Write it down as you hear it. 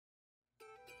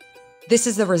This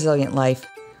is The Resilient Life,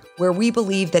 where we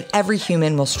believe that every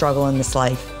human will struggle in this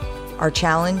life. Our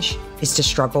challenge is to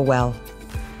struggle well.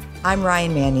 I'm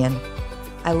Ryan Manion.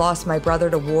 I lost my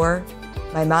brother to war,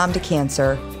 my mom to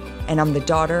cancer, and I'm the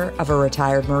daughter of a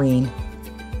retired Marine.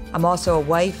 I'm also a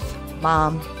wife,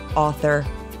 mom, author,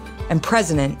 and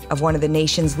president of one of the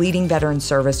nation's leading veteran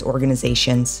service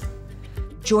organizations.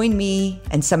 Join me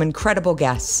and some incredible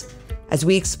guests as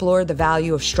we explore the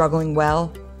value of struggling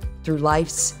well through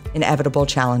life's inevitable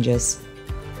challenges.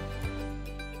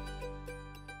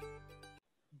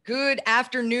 Good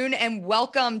afternoon and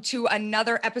welcome to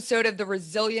another episode of the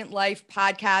Resilient Life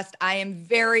podcast. I am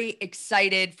very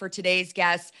excited for today's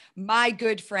guest, my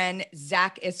good friend,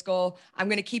 Zach Iscol. I'm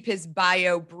going to keep his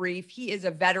bio brief. He is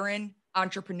a veteran,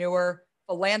 entrepreneur,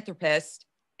 philanthropist,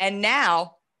 and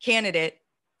now candidate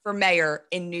for mayor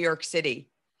in New York City.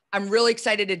 I'm really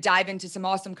excited to dive into some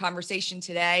awesome conversation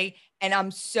today. And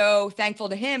I'm so thankful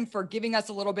to him for giving us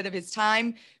a little bit of his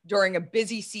time during a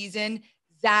busy season.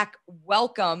 Zach,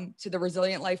 welcome to the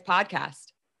Resilient Life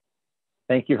podcast.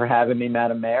 Thank you for having me,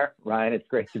 Madam Mayor. Ryan, it's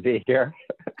great to be here.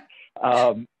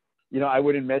 I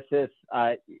wouldn't miss this.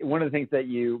 One of the things that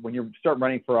when you start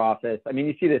running for office,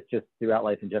 you see this just throughout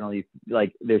life in general,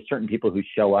 there's certain people who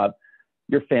show up.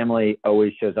 Your family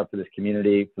always shows up for this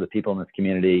community, for the people in this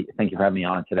community. Thank you for having me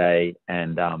on today.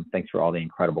 And thanks for all the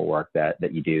incredible work that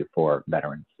you do for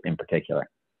veterans in particular.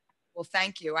 Well,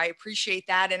 thank you. I appreciate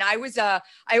that. And I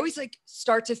always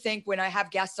start to think when I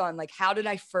have guests on, how did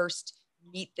I first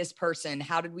meet this person?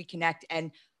 How did we connect?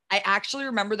 And I actually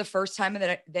remember the first time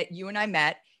that you and I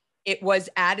met. It was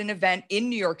at an event in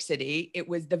New York City. It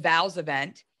was the VOWS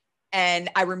event. And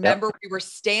I remember we were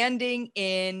standing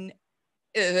in,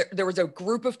 there was a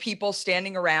group of people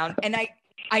standing around, and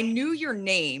I knew your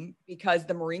name because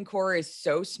the Marine Corps is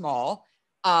so small.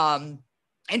 And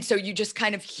so you just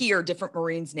kind of hear different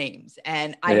Marines' names.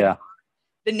 And I heard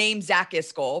the name Zach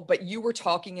Iscol, but you were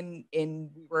talking we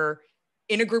were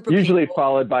in a group of usually people.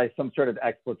 Followed by some sort of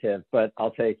expletive, but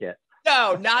I'll take it.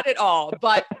 No, not at all.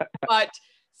 But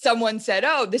someone said,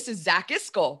 "Oh, this is Zach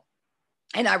Iscol."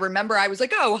 And I remember I was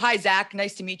like, "Oh, hi, Zach.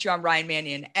 Nice to meet you. I'm Ryan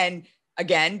Manion." And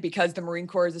again, because the Marine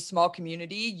Corps is a small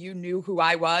community, you knew who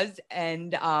I was.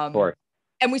 And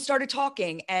we started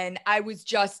talking. And I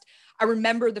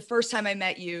remember the first time I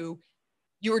met you,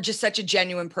 you were just such a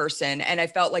genuine person. And I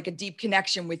felt like a deep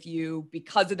connection with you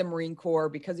because of the Marine Corps,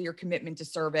 because of your commitment to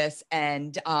service.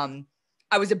 And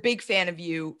I was a big fan of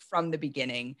you from the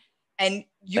beginning. And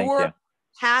your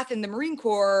path in the Marine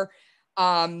Corps,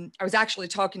 I was actually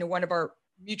talking to one of our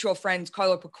mutual friends,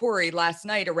 Carlo Pecori, last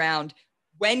night around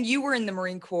when you were in the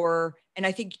Marine Corps. And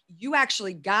I think you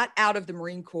actually got out of the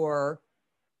Marine Corps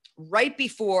right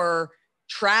before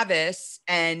Travis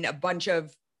and a bunch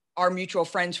of our mutual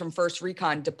friends from First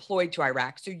Recon deployed to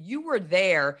Iraq. So you were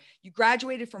there. You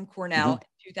graduated from Cornell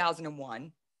in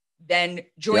 2001, then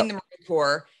joined the Marine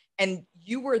Corps, and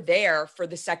you were there for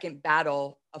the second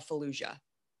battle of Fallujah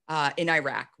in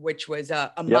Iraq, which was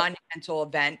a monumental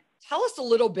event. Tell us a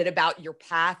little bit about your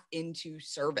path into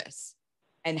service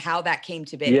and how that came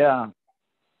to be. Yeah.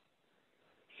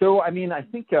 So, I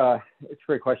think it's a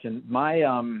great question.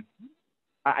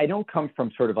 I don't come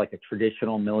from sort of like a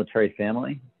traditional military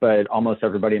family, but almost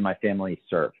everybody in my family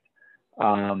served.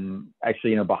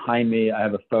 Actually, behind me, I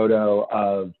have a photo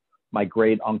of my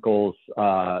great uncle's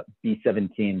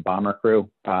B-17 bomber crew.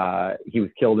 He was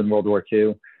killed in World War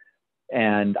II.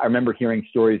 And I remember hearing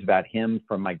stories about him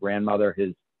from my grandmother,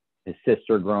 his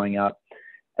sister growing up.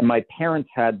 And my parents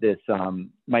had this,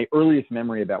 my earliest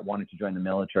memory about wanting to join the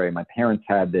military, my parents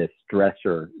had this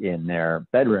dresser in their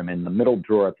bedroom, in the middle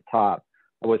drawer at the top.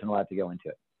 I wasn't allowed to go into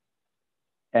it.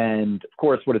 And of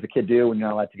course, what does a kid do when you're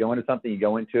not allowed to go into something? You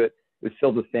go into it. It was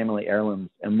filled with family heirlooms.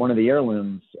 And one of the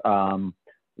heirlooms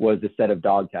was a set of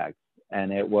dog tags.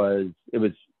 And it was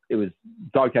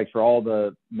dog tags for all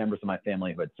the members of my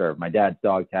family who had served. My dad's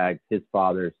dog tags, his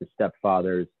father's, his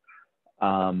stepfather's.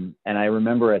 And I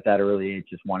remember at that early age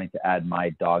just wanting to add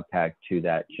my dog tag to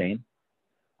that chain.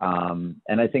 And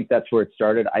I think that's where it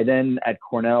started. I then, at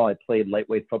Cornell, I played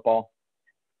lightweight football,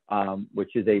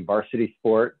 which is a varsity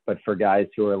sport, but for guys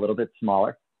who are a little bit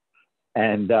smaller.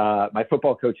 And my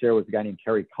football coach there was a guy named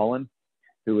Terry Cullen,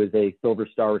 who was a Silver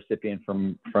Star recipient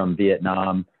from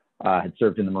Vietnam, had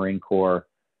served in the Marine Corps.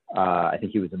 I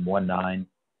think he was in 1-9.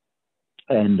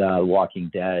 And Walking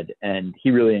Dead. And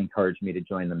he really encouraged me to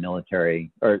join the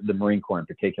military, or the Marine Corps in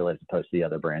particular, as opposed to the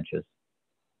other branches.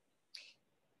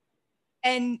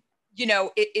 And,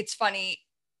 it's funny.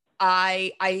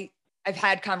 I've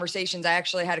had conversations. I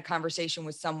actually had a conversation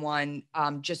with someone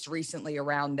just recently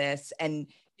around this. And,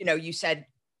 you said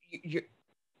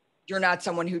you're not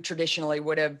someone who traditionally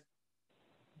would have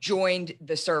joined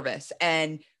the service.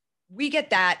 And we get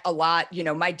that a lot. You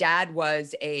know, my dad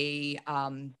was a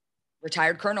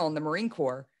retired colonel in the Marine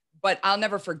Corps, but I'll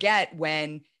never forget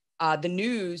when the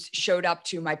news showed up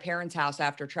to my parents' house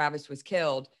after Travis was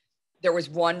killed. There was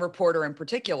one reporter in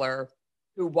particular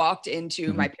who walked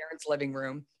into my parents' living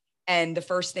room. And the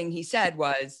first thing he said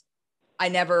was, I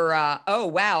never, oh,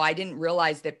 wow, I didn't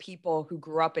realize that people who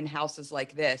grew up in houses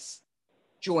like this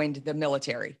joined the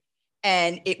military.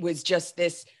 And it was just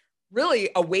this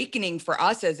really awakening for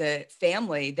us as a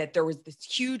family that there was this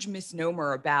huge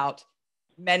misnomer about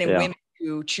men and women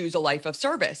who choose a life of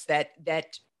service, that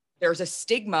there's a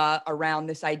stigma around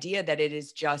this idea that it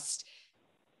is just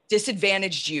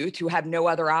disadvantaged youth who have no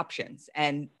other options.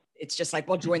 And it's just like,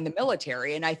 well, join the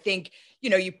military. And I think,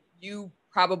 you know, you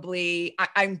probably,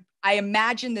 I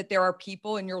imagine that there are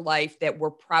people in your life that were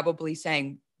probably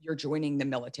saying you're joining the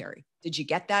military. Did you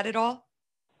get that at all?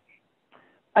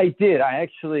 I did. I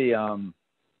actually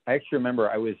remember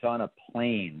I was on a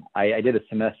plane. I did a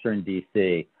semester in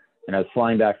DC, and I was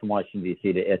flying back from Washington,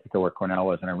 DC to Ithaca, where Cornell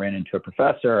was, and I ran into a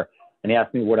professor, and he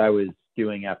asked me what I was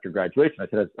doing after graduation. I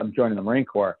said, I'm joining the Marine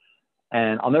Corps.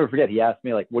 And I'll never forget, he asked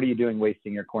me, like, what are you doing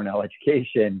wasting your Cornell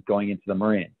education going into the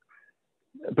Marines?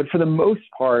 But for the most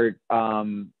part,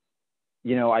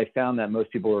 you know, I found that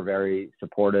most people were very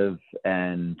supportive.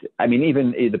 And I mean,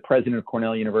 even the president of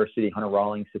Cornell University, Hunter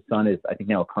Rawlings, his son is, I think,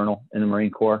 now a colonel in the Marine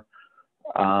Corps.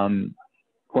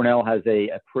 Cornell has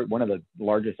one of the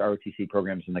largest ROTC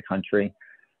programs in the country.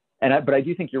 But I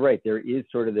do think you're right. There is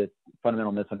sort of this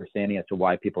fundamental misunderstanding as to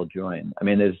why people join. I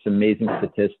mean, there's this amazing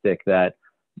statistic that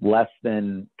less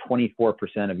than 24%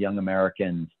 of young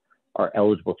Americans are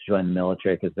eligible to join the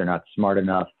military because they're not smart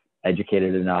enough,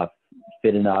 educated enough,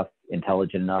 fit enough,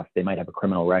 intelligent enough. They might have a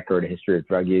criminal record, a history of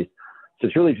drug use. So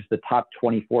it's really just the top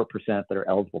 24% that are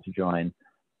eligible to join.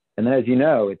 And then, as you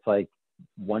know, it's like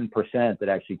 1% that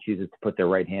actually chooses to put their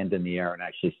right hand in the air and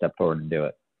actually step forward and do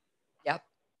it. Yep.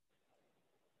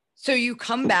 So you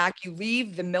come back, you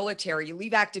leave the military, you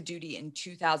leave active duty in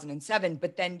 2007,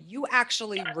 but then you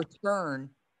actually return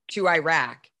to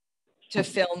Iraq to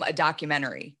film a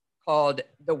documentary called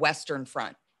The Western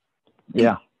Front.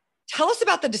 Yeah. Tell us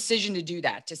about the decision to do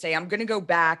that, to say, I'm going to go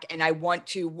back and I want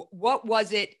to, what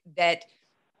was it that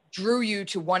drew you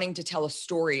to wanting to tell a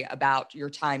story about your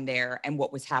time there and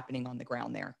what was happening on the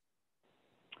ground there?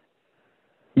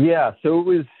 Yeah. So it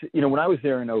was, you know, when I was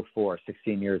there in 2004,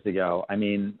 16 years ago, I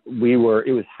mean, it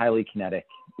was highly kinetic.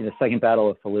 You know, the Second Battle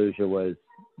of Fallujah was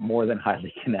more than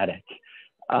highly kinetic.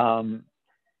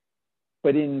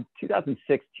 But in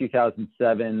 2006,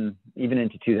 2007, even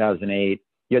into 2008,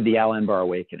 you had the Al Anbar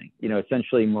awakening. You know,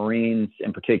 essentially Marines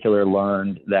in particular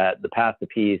learned that the path to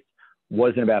peace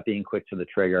wasn't about being quick to the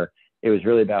trigger. It was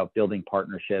really about building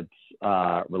partnerships,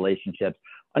 relationships,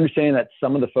 understanding that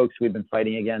some of the folks we've been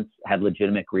fighting against had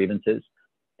legitimate grievances.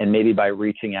 And maybe by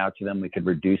reaching out to them, we could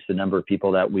reduce the number of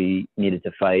people that we needed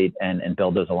to fight and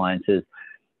build those alliances.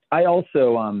 I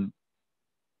also,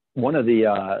 one of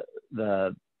the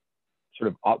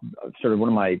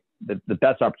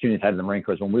best opportunities I had in the Marine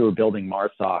Corps was when we were building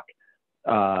MARSOC.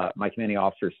 My commanding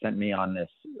officer sent me on this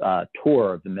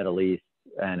tour of the Middle East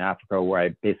and Africa, where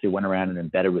I basically went around and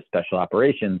embedded with special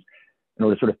operations in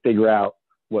order to sort of figure out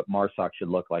what MARSOC should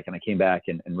look like. And I came back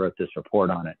and wrote this report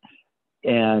on it.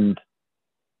 And,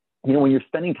 you know, when you're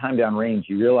spending time downrange,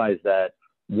 you realize that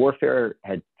warfare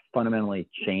had fundamentally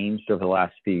changed over the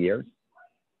last few years.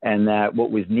 And that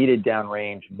what was needed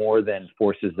downrange more than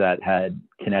forces that had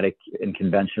kinetic and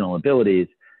conventional abilities,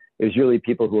 it was really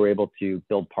people who were able to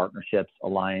build partnerships,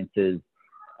 alliances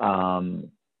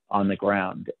on the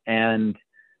ground. And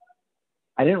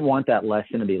I didn't want that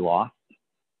lesson to be lost.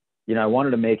 You know, I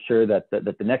wanted to make sure that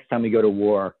the next time we go to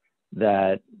war,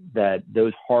 that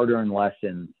those hard-earned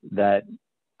lessons that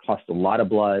cost a lot of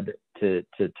blood to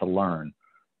learn,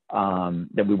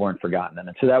 that we weren't forgotten.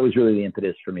 And so that was really the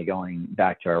impetus for me going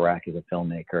back to Iraq as a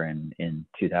filmmaker in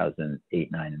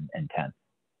 2008, 9, and 10.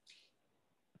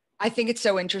 I think it's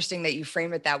so interesting that you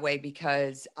frame it that way,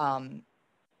 because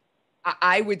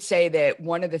I would say that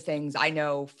one of the things I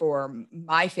know for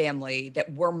my family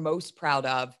that we're most proud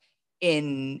of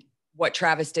in what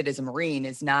Travis did as a Marine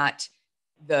is not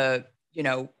the, you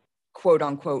know, quote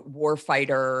unquote war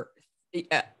fighter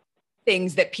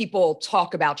things that people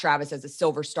talk about Travis as a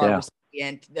Silver Star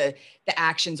recipient, the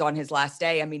actions on his last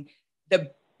day. I mean,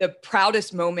 the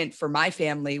proudest moment for my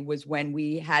family was when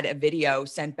we had a video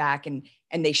sent back and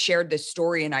they shared this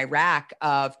story in Iraq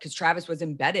of, because Travis was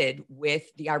embedded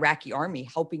with the Iraqi army,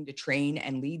 helping to train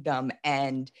and lead them.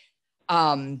 And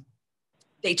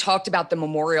they talked about the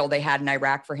memorial they had in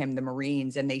Iraq for him, the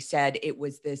Marines, and they said it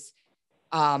was this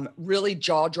really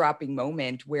jaw-dropping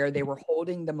moment where they were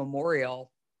holding the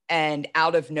memorial, and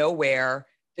out of nowhere,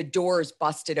 the doors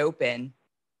busted open,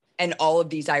 and all of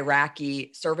these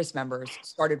Iraqi service members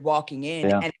started walking in.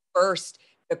 Yeah. And at first,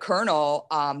 the colonel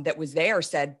that was there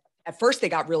said, at first they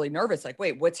got really nervous, like,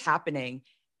 wait, what's happening?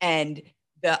 And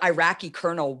the Iraqi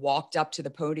colonel walked up to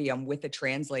the podium with a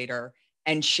translator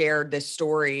and shared this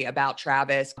story about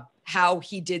Travis, how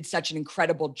he did such an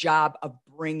incredible job of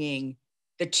bringing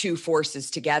the two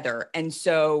forces together. And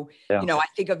so, Yeah. you know, I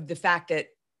think of the fact that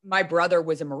my brother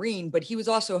was a Marine, but he was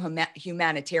also a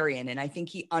humanitarian. And I think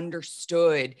he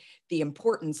understood the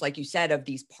importance, like you said, of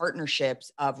these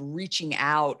partnerships, of reaching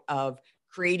out, of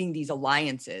creating these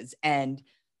alliances. And,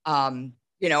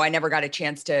 you know, I never got a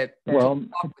chance to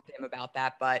talk with him about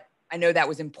that, but I know that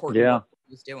was important. Yeah. What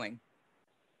he was doing.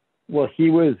 Well, he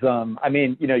was, I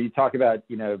mean, you know, you talk about,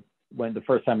 you know, when the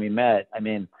first time we met, I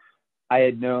mean, I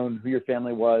had known who your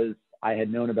family was. I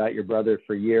had known about your brother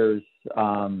for years,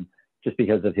 just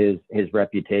because of his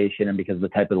reputation and because of the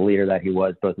type of leader that he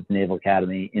was, both at the Naval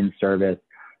Academy, in service.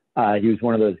 He was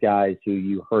one of those guys who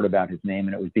you heard about his name,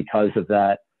 and it was because of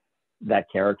that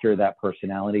character, that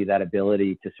personality, that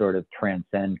ability to sort of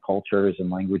transcend cultures and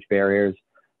language barriers.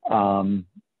 You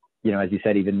know, as you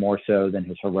said, even more so than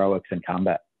his heroics in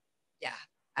combat. Yeah,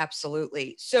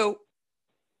 absolutely. So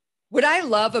what I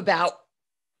love about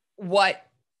what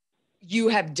you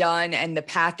have done and the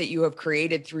path that you have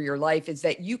created through your life is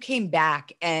that you came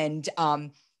back, and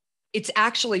it's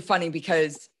actually funny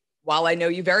because while I know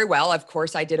you very well, of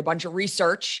course, I did a bunch of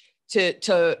research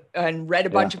and read a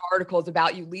bunch of articles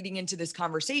about you leading into this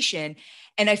conversation.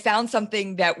 And I found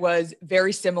something that was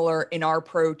very similar in our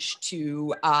approach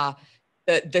to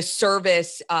the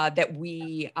service that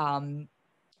we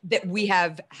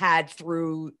have had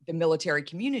through the military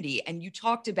community. And you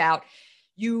talked about,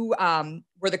 you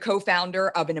were the co-founder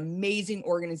of an amazing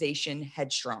organization,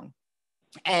 Headstrong.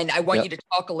 And I want you to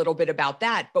talk a little bit about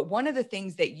that. But one of the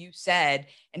things that you said,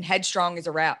 and Headstrong is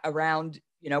around,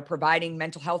 you know, providing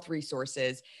mental health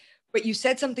resources, but you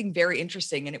said something very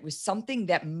interesting. And it was something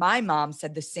that my mom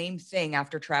said the same thing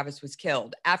after Travis was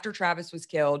killed. After Travis was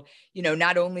killed, you know,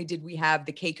 not only did we have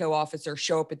the KCO officer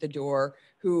show up at the door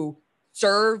who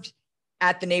served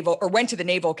at the Naval, or went to the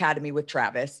Naval Academy with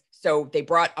Travis. So they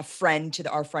brought a friend to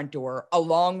our front door,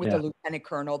 along with the lieutenant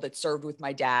colonel that served with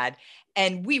my dad.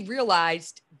 And we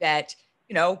realized that,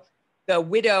 you know, the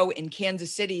widow in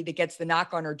Kansas City that gets the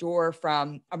knock on her door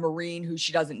from a Marine who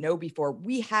she doesn't know before,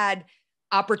 we had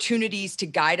opportunities to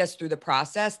guide us through the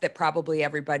process that probably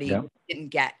everybody didn't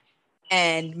get.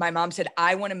 And my mom said,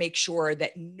 I want to make sure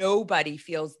that nobody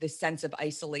feels this sense of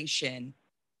isolation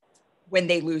when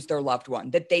they lose their loved one,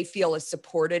 that they feel as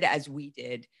supported as we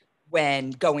did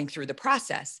when going through the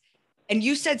process. And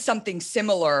you said something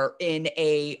similar in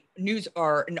a news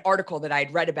or an article that I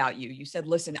had read about you. You said,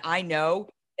 listen, I know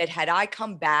that had I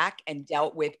come back and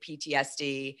dealt with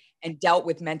PTSD and dealt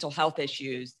with mental health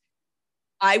issues,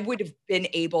 I would have been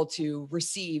able to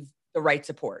receive the right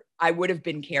support. I would have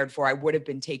been cared for. I would have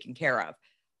been taken care of.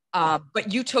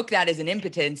 But you took that as an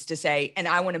impotence to say, and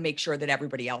I want to make sure that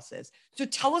everybody else is. So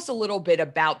tell us a little bit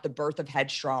about the birth of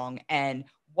Headstrong and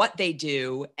what they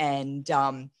do, and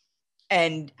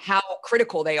how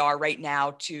critical they are right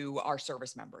now to our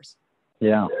service members.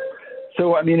 Yeah.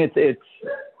 So, I mean, it's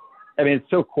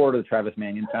so core to the Travis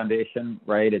Manion Foundation,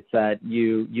 right? It's that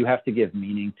you have to give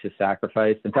meaning to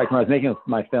sacrifice. In fact, when I was making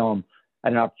my film, I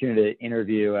had an opportunity to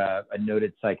interview a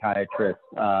noted psychiatrist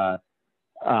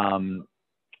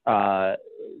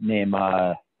name,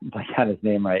 I got his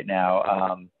name right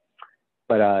now,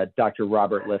 but Dr.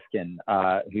 Robert Lifkin,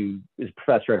 who is a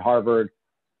professor at Harvard,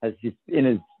 he's in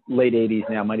his late 80s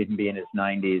now, might even be in his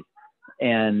 90s.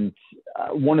 And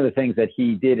one of the things that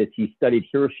he did is he studied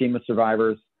Hiroshima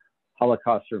survivors,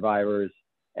 Holocaust survivors,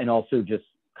 and also just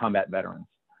combat veterans.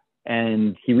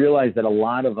 And he realized that a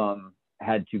lot of them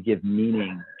had to give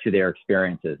meaning to their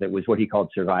experiences. It was what he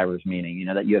called survivor's meaning. You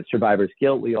know, that you have survivor's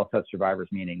guilt, we also have survivor's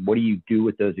meaning. What do you do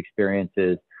with those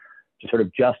experiences to sort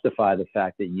of justify the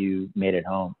fact that you made it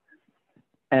home?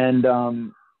 And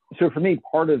so for me,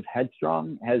 part of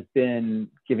Headstrong has been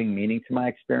giving meaning to my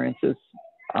experiences.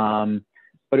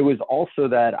 But it was also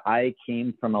that I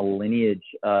came from a lineage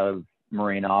of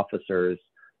Marine officers,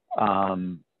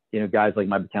 you know, guys like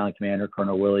my battalion commander,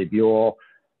 Colonel Willie Buell,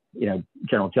 you know,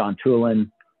 General John Tulin,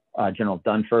 General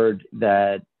Dunford,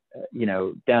 that, you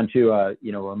know, down to a,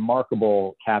 you know,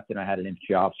 remarkable captain I had an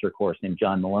infantry officer course named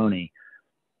John Maloney.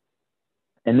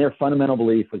 And their fundamental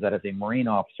belief was that as a Marine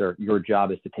officer, your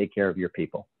job is to take care of your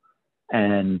people.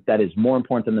 And that is more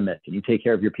important than the mission. You take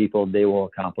care of your people, they will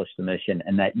accomplish the mission.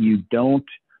 And that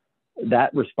that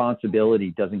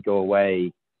responsibility doesn't go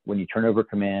away when you turn over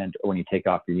command or when you take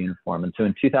off your uniform. And so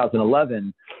in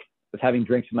 2011, I was having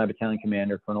drinks with my battalion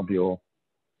commander, Colonel Buell.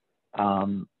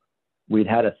 We'd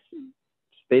had a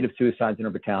spate of suicides in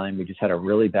our battalion. We just had a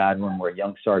really bad one where a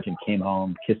young sergeant came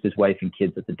home, kissed his wife and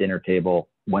kids at the dinner table,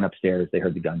 went upstairs, they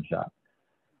heard the gunshot.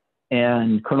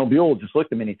 And Colonel Buell just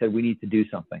looked at me and he said, "We need to do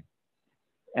something."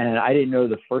 And I didn't know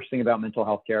the first thing about mental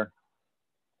health care.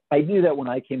 I knew that when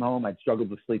I came home, I'd struggled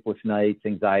with sleepless nights,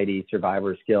 anxiety,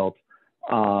 survivor's guilt.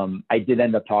 I did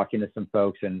end up talking to some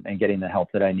folks and getting the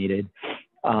help that I needed.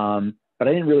 But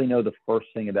I didn't really know the first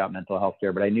thing about mental health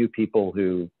care, but I knew people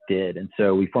who did. And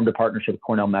so we formed a partnership with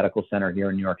Cornell Medical Center here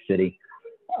in New York City,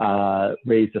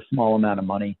 raised a small amount of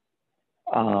money,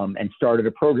 and started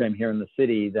a program here in the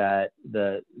city that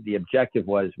the objective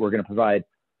was, we're going to provide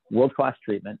world-class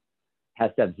treatment, has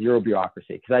to have zero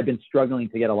bureaucracy. Because I've been struggling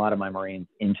to get a lot of my Marines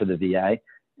into the VA,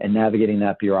 and navigating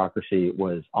that bureaucracy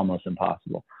was almost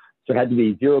impossible. So it had to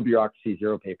be zero bureaucracy,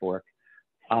 zero paperwork,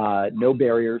 no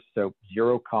barriers, so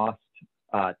zero cost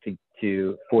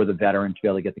for the veteran to be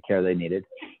able to get the care they needed.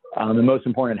 And most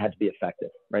important, it had to be effective,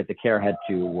 right? The care had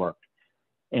to work.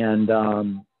 And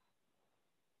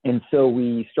so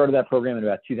we started that program in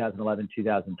about 2011,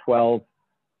 2012.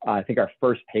 I think our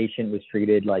first patient was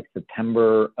treated like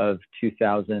September of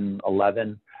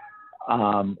 2011.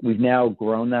 We've now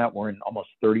grown that. We're in almost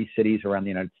 30 cities around the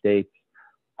United States.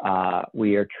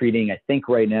 We are treating, I think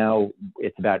right now,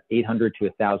 it's about 800 to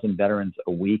 1,000 veterans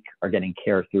a week are getting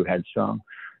care through Headstrong.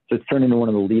 So it's turned into one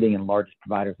of the leading and largest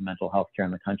providers of mental health care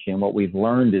in the country. And what we've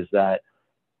learned is that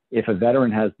if a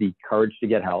veteran has the courage to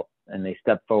get help and they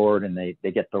step forward and they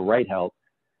get the right help,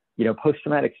 you know,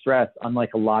 post-traumatic stress,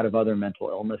 unlike a lot of other mental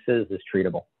illnesses, is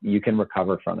treatable. You can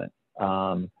recover from it.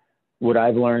 What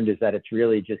I've learned is that it's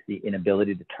really just the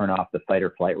inability to turn off the fight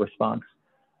or flight response,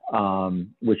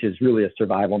 which is really a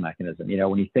survival mechanism. You know,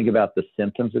 when you think about the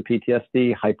symptoms of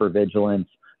PTSD, hypervigilance,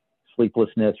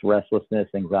 sleeplessness, restlessness,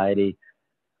 anxiety,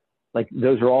 like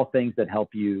those are all things that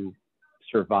help you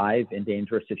survive in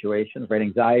dangerous situations, right?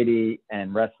 Anxiety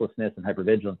and restlessness and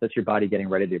hypervigilance, that's your body getting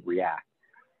ready to react.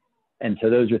 And so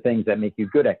those are things that make you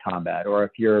good at combat. Or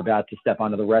if you're about to step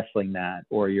onto the wrestling mat,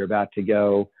 or you're about to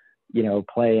go, you know,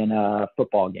 play in a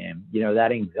football game, you know,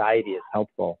 that anxiety is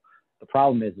helpful. The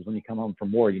problem is when you come home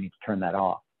from war, you need to turn that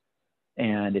off.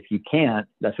 And if you can't,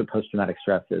 that's what post-traumatic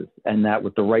stress is. And that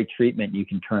with the right treatment, you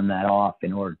can turn that off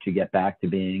in order to get back to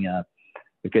being a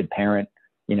good parent,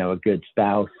 you know, a good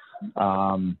spouse,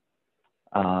 a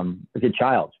good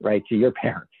child, right, to your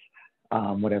parents,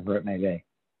 whatever it may be.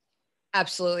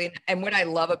 Absolutely. And what I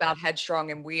love about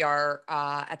Headstrong, and we are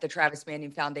at the Travis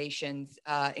Manion Foundation's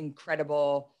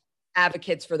incredible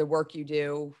advocates for the work you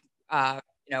do,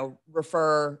 you know,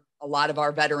 refer a lot of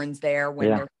our veterans there when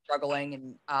they're struggling.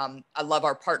 And I love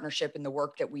our partnership and the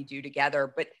work that we do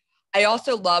together. But I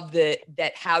also love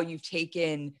that how you've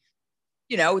taken,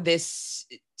 you know, this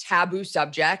taboo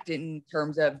subject in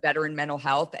terms of veteran mental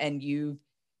health, and you've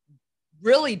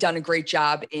really done a great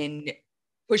job in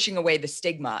pushing away the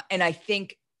stigma. And I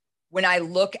think when I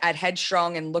look at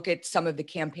Headstrong and look at some of the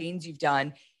campaigns you've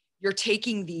done, you're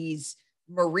taking these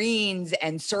Marines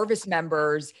and service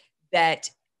members that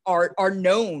are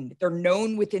known, they're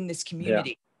known within this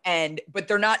community, but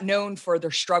they're not known for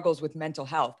their struggles with mental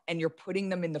health. And you're putting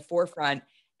them in the forefront.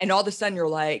 And all of a sudden you're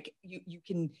like, you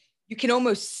can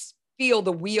almost feel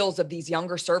the wheels of these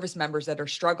younger service members that are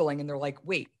struggling. And they're like,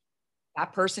 wait,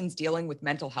 that person's dealing with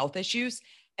mental health issues.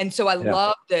 And so I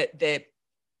love the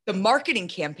marketing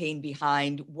campaign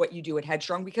behind what you do at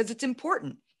Headstrong, because it's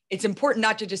important. It's important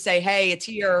not to just say, hey, it's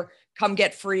here, come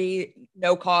get free,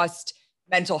 no cost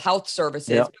mental health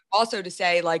services, but also to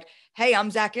say like, hey, I'm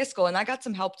Zach Iscol and I got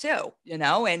some help too, you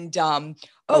know? And,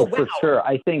 for sure.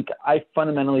 I think I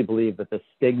fundamentally believe that the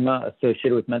stigma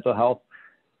associated with mental health,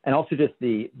 and also just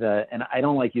and I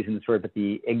don't like using this word, but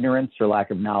the ignorance or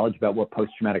lack of knowledge about what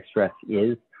post-traumatic stress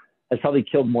is, has probably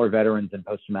killed more veterans than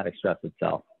post-traumatic stress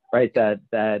itself, right?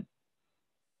 That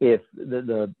if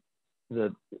the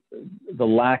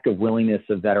lack of willingness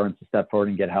of veterans to step forward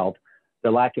and get help,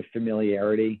 the lack of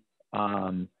familiarity,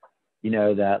 you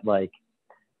know, that like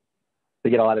they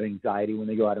get a lot of anxiety when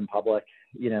they go out in public,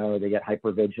 you know, they get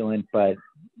hypervigilant, but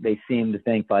they seem to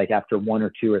think like after 1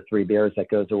 or 2 or 3 beers that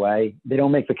goes away. They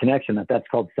don't make the connection that that's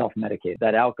called self-medicate,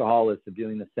 that alcohol is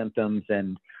subduing the symptoms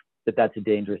and that's a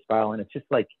dangerous spiral. And it's just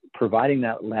like providing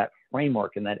that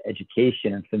framework and that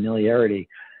education and familiarity.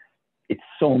 It's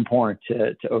so important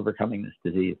to overcoming this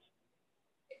disease.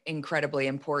 Incredibly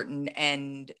important.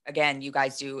 And again, you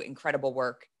guys do incredible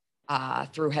work.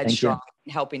 through Headstrong,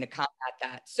 helping to combat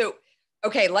that. So,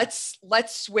 okay, let's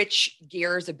switch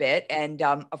gears a bit, and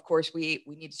of course, we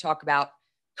need to talk about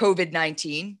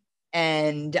COVID-19,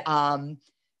 and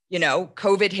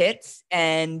COVID hits,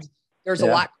 and there's a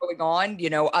lot going on.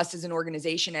 Us as an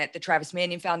organization at the Travis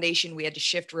Manion Foundation, we had to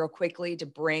shift real quickly to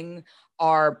bring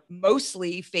our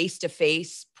mostly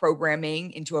face-to-face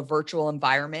programming into a virtual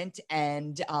environment.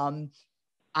 And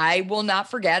I will not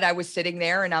forget, I was sitting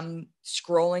there and I'm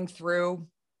scrolling through,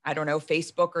 I don't know,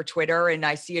 Facebook or Twitter, and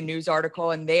I see a news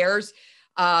article, and there's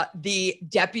the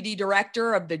deputy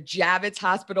director of the Javits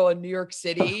Hospital in New York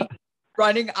City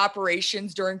running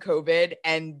operations during COVID,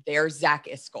 and there's Zach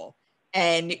Iscol.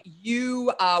 And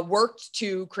you worked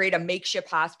to create a makeshift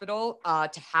hospital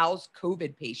to house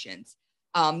COVID patients.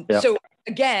 So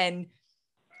again,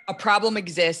 a problem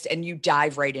exists and you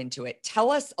dive right into it.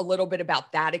 Tell us a little bit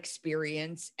about that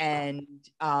experience and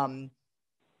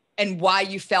why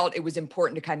you felt it was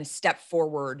important to kind of step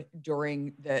forward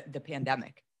during the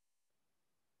pandemic.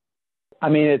 I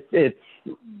mean,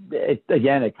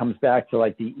 again, it comes back to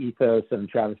like the ethos of the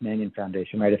Travis Manion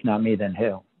Foundation, right? If not me, then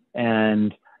who?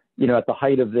 And, at the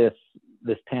height of this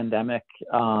pandemic,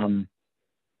 was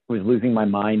losing my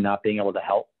mind, not being able to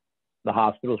help. The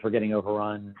hospitals were getting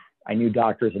overrun. I knew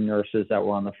doctors and nurses that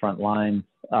were on the front lines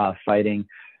fighting.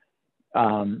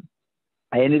 I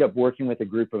ended up working with a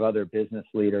group of other business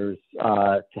leaders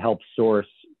to help source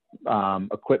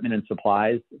equipment and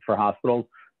supplies for hospitals.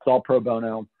 It's all pro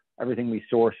bono. Everything we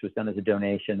sourced was done as a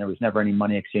donation. There was never any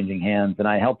money exchanging hands. And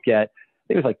I helped get, I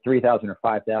think it was like 3,000 or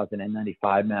 5,000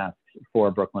 N95 masks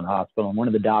for Brooklyn Hospital. And one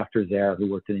of the doctors there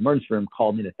who worked in the emergency room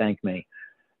called me to thank me.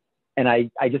 And I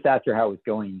just asked her how it was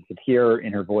going. You could hear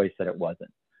in her voice that it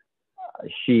wasn't.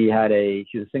 She was a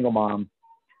single mom.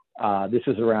 This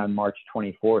was around March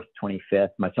 24th,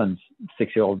 25th. My son's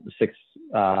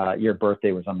 6-year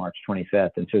birthday was on March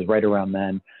 25th. And so it was right around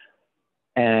then.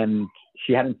 And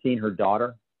she hadn't seen her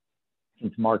daughter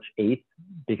since March 8th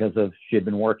because she had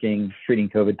been working, treating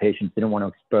COVID patients, didn't want to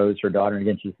expose her daughter. And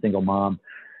again, she's a single mom.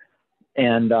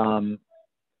 And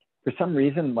for some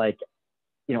reason,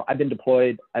 I've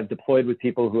deployed with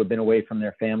people who have been away from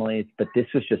their families, but this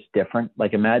was just different.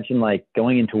 Like, imagine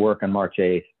going into work on March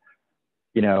 8th,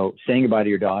 saying goodbye to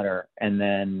your daughter, and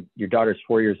then your daughter's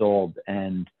 4 years old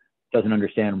and doesn't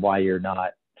understand why you're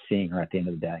not seeing her at the end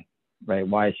of the day, right?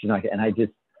 Why she's not, and I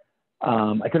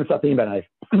couldn't stop thinking about it.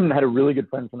 I had a really good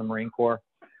friend from the Marine Corps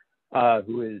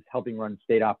who is helping run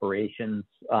state operations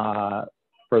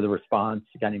for the response,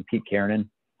 a guy named Pete Kiernan.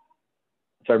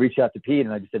 So I reached out to Pete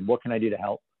and I just said, what can I do to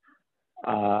help?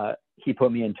 He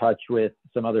put me in touch with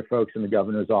some other folks in the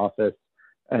governor's office,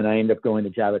 and I ended up going to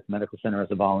Javits Medical Center as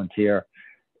a volunteer.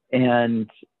 And,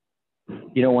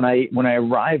 when I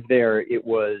arrived there, it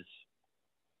was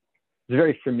a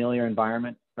very familiar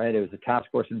environment, right? It was a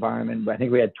task force environment. I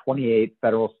think we had 28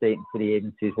 federal, state, and city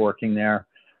agencies working there.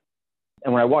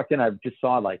 And when I walked in, I just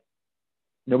saw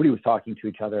nobody was talking to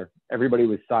each other. Everybody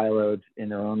was siloed in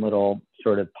their own little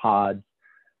sort of pods.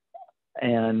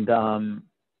 And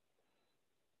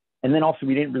then also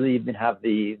we didn't really even have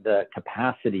the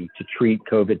capacity to treat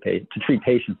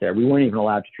patients there. We weren't even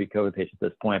allowed to treat COVID patients at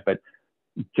this point, but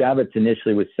Javits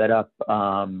initially was set up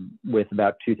with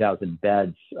about 2,000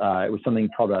 beds. It was something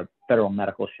called a federal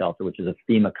medical shelter, which is a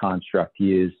FEMA construct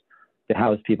used to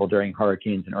house people during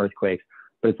hurricanes and earthquakes,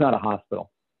 but it's not a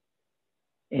hospital.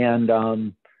 And,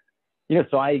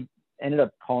 so I ended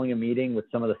up calling a meeting with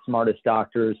some of the smartest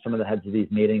doctors, some of the heads of these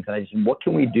meetings, and I just said, what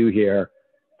can we do here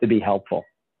to be helpful?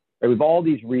 Right? We have all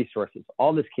these resources,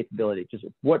 all this capability, just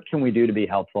what can we do to be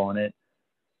helpful? And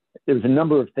there was a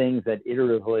number of things that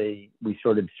iteratively we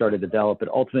sort of started to develop, but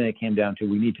ultimately it came down to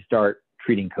we need to start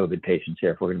treating COVID patients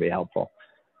here if we're going to be helpful.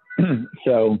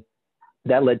 So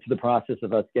that led to the process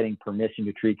of us getting permission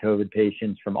to treat COVID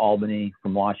patients from Albany,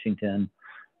 from Washington.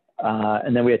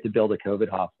 And then we had to build a COVID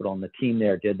hospital, and the team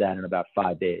there did that in about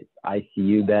 5 days.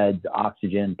 ICU beds,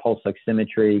 oxygen, pulse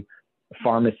oximetry,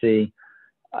 pharmacy.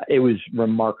 It was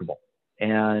remarkable.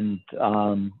 And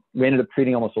we ended up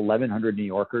treating almost 1,100 New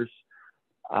Yorkers.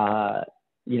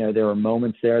 There were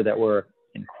moments there that were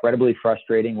incredibly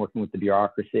frustrating working with the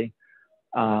bureaucracy,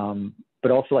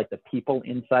 but also the people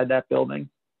inside that building,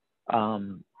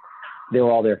 they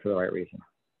were all there for the right reason.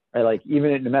 Right?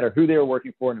 Even no matter who they were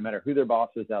working for, no matter who their boss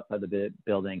was outside the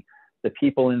building, the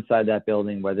people inside that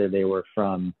building, whether they were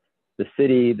from the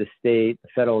city, the state, the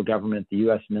federal government, the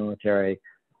U.S. military,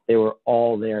 they were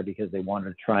all there because they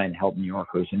wanted to try and help New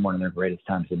Yorkers in one of their greatest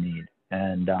times of need.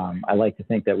 And I like to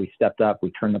think that we stepped up,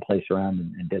 we turned the place around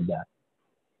and did that.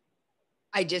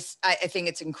 I think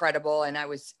it's incredible. And I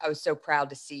was so proud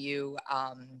to see you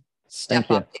step Thank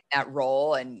you. up in that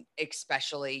role. And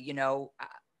especially,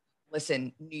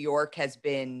 listen, New York has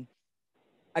been,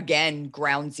 again,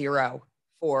 ground zero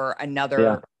for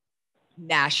another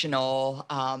national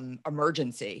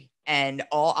emergency. And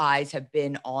all eyes have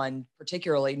been on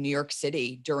particularly New York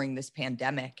City during this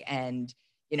pandemic. And,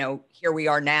 here we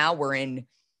are now, we're in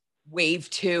wave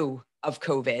 2 of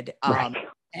COVID. Right.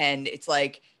 And it's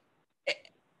like,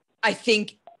 I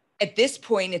think at this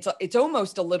point, it's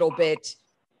almost a little bit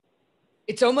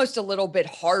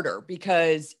harder,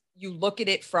 because you look at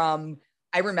it from,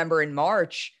 I remember in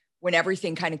March when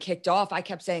everything kind of kicked off, I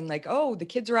kept saying like, oh, the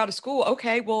kids are out of school.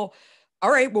 Okay, well,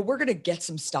 all right, well, we're going to get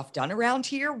some stuff done around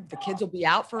here. The kids will be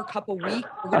out for a couple weeks.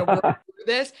 We're going to work through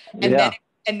this.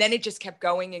 And then it just kept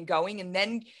going and going. And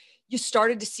then you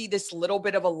started to see this little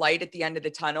bit of a light at the end of the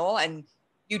tunnel, and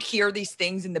you'd hear these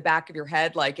things in the back of your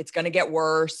head, like it's going to get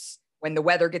worse when the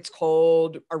weather gets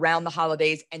cold around the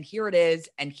holidays. And here it is.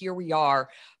 And here we are.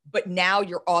 But now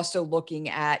you're also looking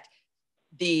at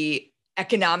the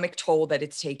economic toll that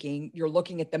it's taking. You're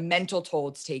looking at the mental toll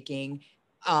it's taking,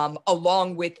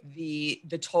 along with the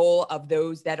toll of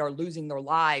those that are losing their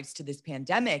lives to this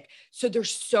pandemic. So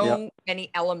there's so many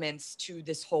elements to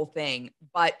this whole thing.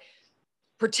 But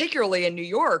particularly in New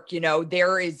York,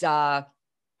 there is Cuomo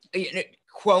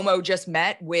just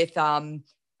met with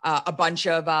a bunch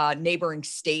of neighboring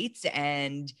states,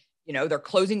 and they're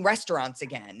closing restaurants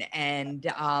again. And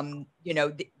talk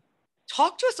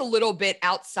to us a little bit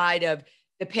outside of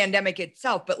the pandemic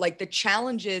itself, but like the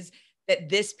challenges that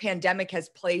this pandemic has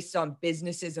placed on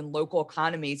businesses and local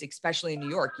economies, especially in New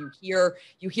York. You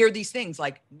hear these things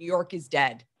like New York is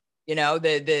dead.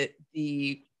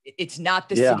 It's not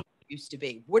the city it used to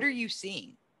be. What are you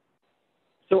seeing?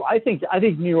 So I think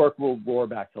New York will roar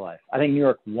back to life. I think New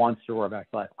York wants to roar back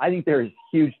to life. I think there is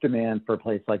huge demand for a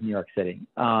place like New York City.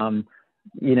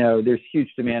 There's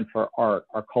huge demand for art,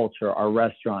 our culture, our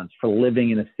restaurants, for living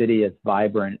in a city as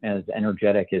vibrant, as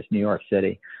energetic as New York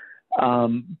City.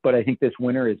 But I think this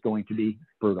winter is going to be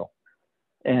brutal.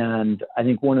 And I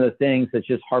think one of the things that's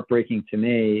just heartbreaking to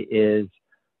me is,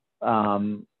 our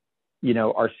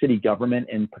city government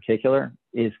in particular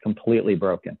is completely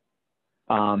broken.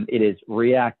 It is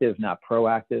reactive, not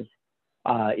proactive.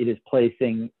 It is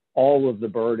placing all of the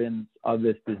burdens of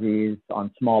this disease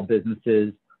on small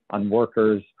businesses, on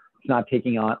workers. It's not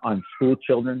taking on school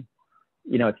children.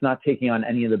 It's not taking on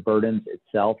any of the burdens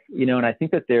itself. And I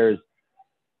think that there's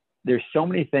so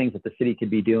many things that the city could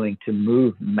be doing to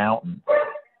move mountains,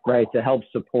 right? To help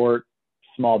support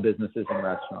small businesses and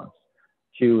restaurants,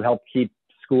 to help keep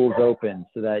schools open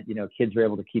so that, kids are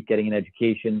able to keep getting an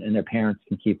education and their parents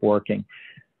can keep working.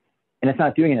 And it's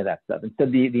not doing any of that stuff.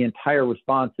 Instead, the entire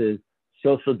response is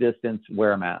social distance,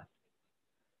 wear a mask.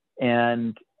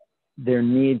 And there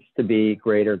needs to be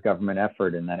greater government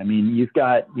effort in that. I mean, you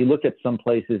look at some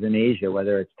places in Asia,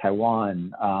 whether it's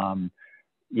Taiwan,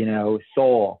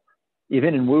 Seoul,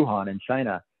 even in Wuhan in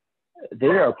China, they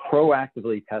are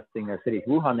proactively testing their cities.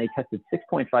 Wuhan, they tested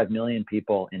 6.5 million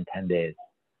people in 10 days.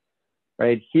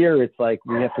 Right here, it's like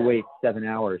we have to wait 7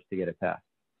 hours to get a test.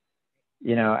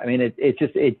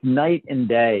 It's night and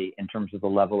day in terms of the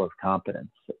level of competence.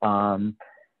 So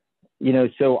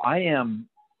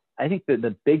I think that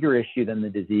the bigger issue than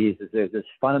the disease is there's this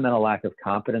fundamental lack of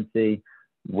competency,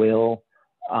 will,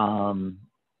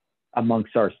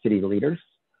 amongst our city leaders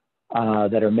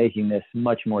that are making this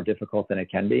much more difficult than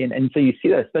it can be. And so you see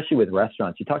that especially with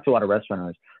restaurants. You talk to a lot of restaurant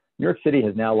owners. New York City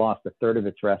has now lost a third of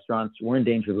its restaurants. We're in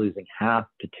danger of losing half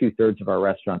to 2/3 of our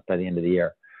restaurants by the end of the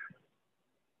year.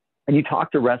 And you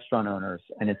talk to restaurant owners,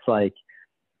 and it's like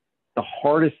the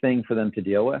hardest thing for them to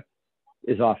deal with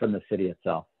is often the city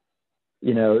itself.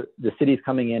 The city's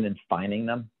coming in and fining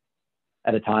them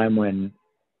at a time when,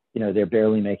 they're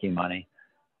barely making money.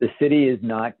 The city is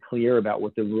not clear about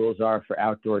what the rules are for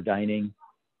outdoor dining.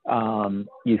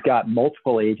 You've got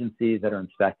multiple agencies that are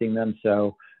inspecting them.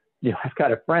 So, I've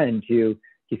got a friend who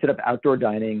he set up outdoor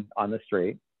dining on the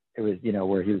street. It was,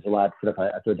 where he was allowed to set up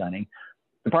outdoor dining.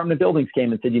 Department of Buildings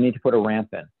came and said, you need to put a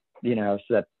ramp in,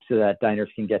 so that diners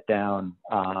can get down,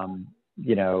 to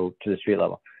the street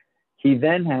level. He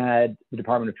then had the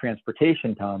Department of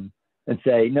Transportation come and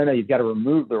say, no, you've got to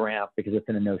remove the ramp because it's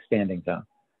in a no standing zone.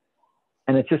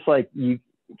 And it's just like, can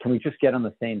we just get on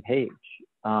the same page?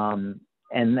 And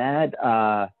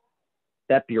that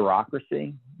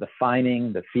bureaucracy, the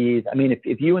fining, the fees. I mean,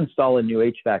 if you install a new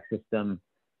HVAC system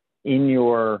in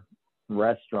your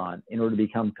restaurant in order to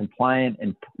become compliant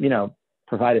and,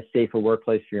 provide a safer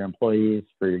workplace for your employees,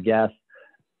 for your guests,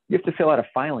 you have to fill out a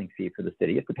filing fee for the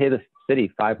city. You have to pay the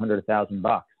city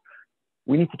 $500,000.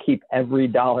 we need to keep every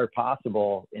dollar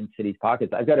possible in cities'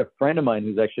 pockets. I've got a friend of mine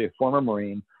who's actually a former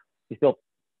Marine. He's built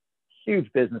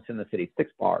huge business in the city,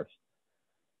 6 bars.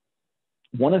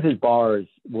 One of his bars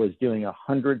was doing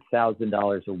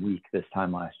 $100,000 a week this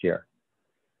time last year.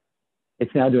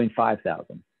 It's now doing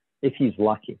 5,000 if he's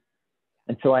lucky.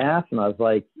 And so I asked him, I was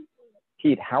like,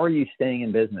 Pete, how are you staying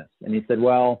in business? And he said,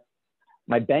 well,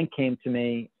 my bank came to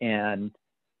me and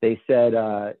they said,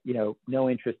 no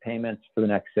interest payments for the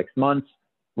next 6 months.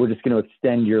 We're just going to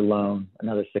extend your loan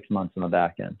another 6 months on the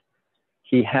back end.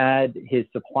 He had his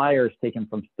suppliers take him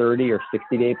from 30 or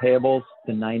 60-day payables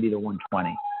to 90 to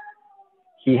 120.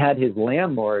 He had his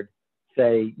landlord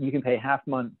say, you can pay half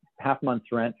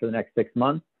month's rent for the next 6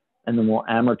 months, and then we'll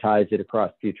amortize it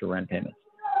across future rent payments.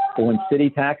 But when city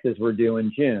taxes were due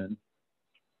in June,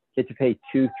 he had to pay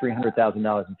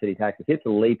 $200,000-$300,000 in city taxes. He had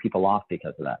to lay people off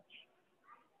because of that.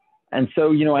 And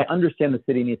so, I understand the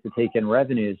city needs to take in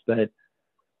revenues, but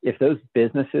if those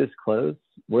businesses close,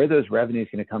 where are those revenues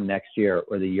going to come next year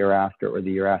or the year after or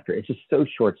the year after? It's just so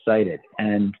short-sighted.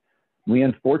 And we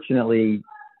unfortunately,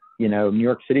 New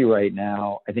York City right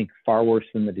now, I think far worse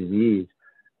than the disease.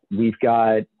 We've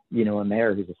got, a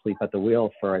mayor who's asleep at the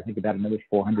wheel for, I think, about another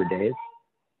 400 days.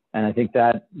 And I think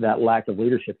that lack of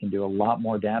leadership can do a lot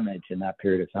more damage in that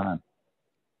period of time.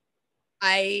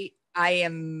 I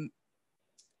am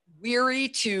weary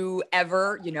to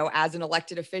ever, as an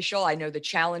elected official, I know the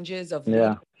challenges of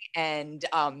leading, and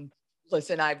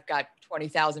listen, I've got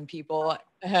 20,000 people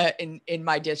in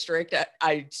my district.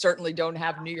 I certainly don't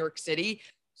have New York City.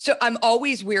 So I'm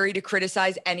always weary to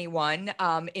criticize anyone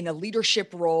in a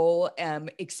leadership role,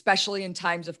 especially in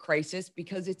times of crisis,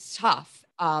 because it's tough.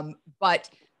 But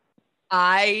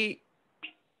I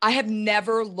have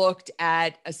never looked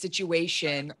at a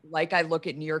situation like I look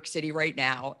at New York City right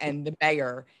now and the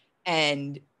mayor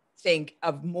and think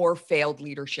of more failed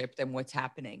leadership than what's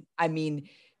happening. I mean,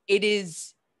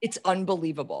 it's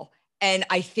unbelievable. And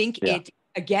I think it,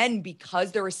 again,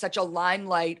 because there is such a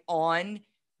limelight on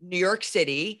New York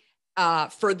City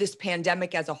for this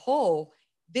pandemic as a whole,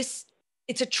 it's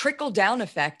a trickle down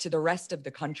effect to the rest of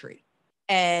the country.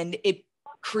 And it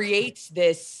creates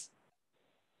this,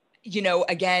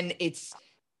 again,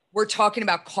 we're talking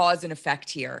about cause and effect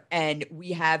here. And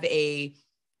we have a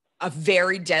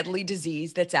very deadly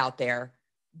disease that's out there,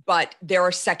 but there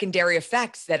are secondary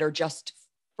effects that are just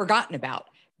forgotten about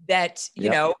that,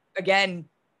 again,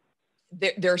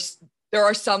 there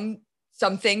are some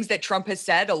things that Trump has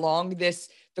said along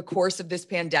the course of this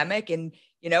pandemic. And,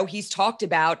 he's talked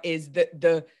about is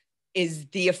the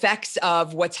effects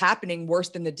of what's happening worse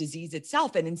than the disease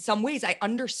itself. And in some ways I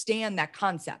understand that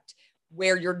concept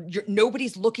where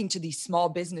nobody's looking to these small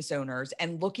business owners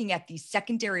and looking at these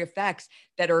secondary effects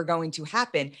that are going to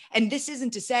happen. And this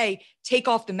isn't to say take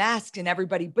off the masks and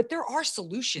everybody, but there are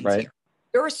solutions here.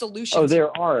 There are solutions. Oh,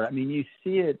 there are. I mean, you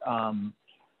see it, one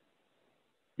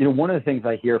of the things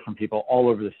I hear from people all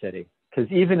over the city, because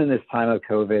even in this time of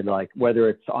COVID, like whether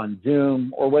it's on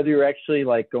Zoom or whether you're actually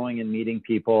like going and meeting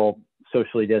people,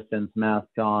 socially distanced,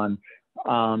 masks on,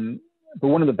 but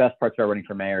one of the best parts about running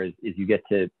for mayor is you get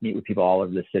to meet with people all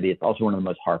over the city. It's also one of the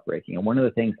most heartbreaking. And one of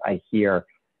the things I hear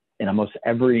in almost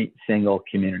every single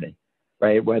community,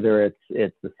 right? Whether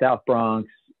it's the South Bronx,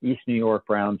 East New York,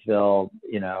 Brownsville,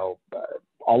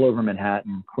 all over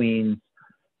Manhattan, Queens,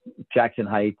 Jackson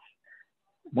Heights.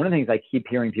 One of the things I keep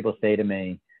hearing people say to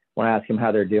me when I ask them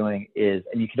how they're doing is,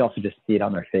 and you can also just see it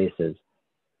on their faces,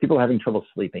 people are having trouble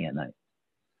sleeping at night,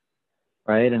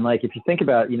 right? And like, if you think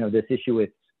about, this issue with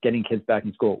getting kids back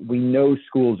in school, we now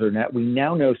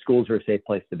know schools are a safe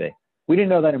place to be. We didn't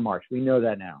know that in March. We know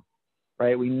that now,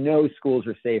 right? We know schools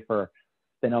are safer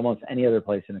than almost any other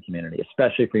place in the community,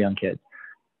 especially for young kids.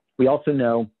 We also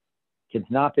know kids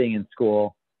not being in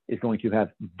school is going to have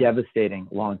devastating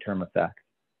long-term effects,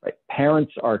 right?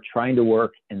 Parents are trying to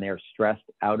work and they're stressed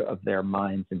out of their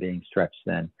minds and being stretched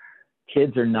thin.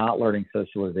 Kids are not learning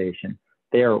socialization.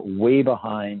 They are way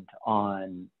behind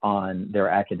on their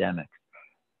academics.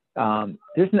 And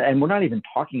we're not even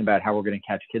talking about how we're going to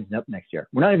catch kids up next year.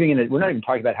 We're not even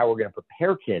talking about how we're going to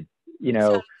prepare kids,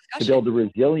 to build the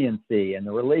resiliency and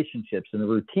the relationships and the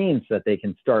routines so that they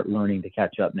can start learning to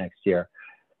catch up next year.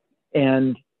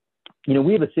 And,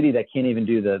 we have a city that can't even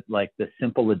do the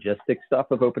simple logistics stuff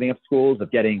of opening up schools,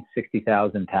 of getting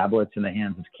 60,000 tablets in the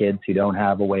hands of kids who don't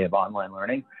have a way of online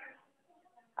learning.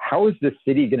 How is this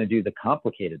city going to do the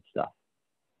complicated stuff?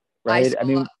 Right.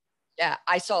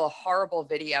 I saw a horrible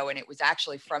video, and it was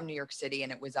actually from New York City,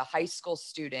 and it was a high school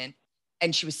student,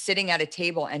 and she was sitting at a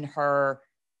table, and her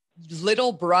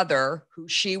little brother, who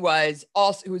was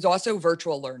also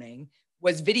virtual learning,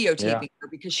 Yeah. videotaping her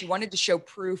because she wanted to show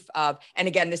proof of, and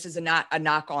again, this is not a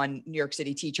knock on New York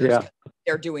City teachers. Yeah.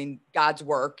 They're doing God's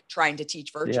work trying to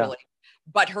teach virtually,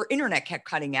 but her internet kept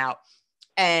cutting out.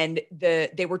 And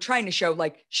they were trying to show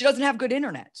like she doesn't have good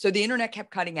internet. So the internet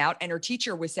kept cutting out, and her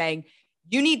teacher was saying,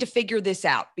 you need to figure this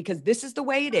out because this is the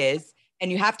way it is.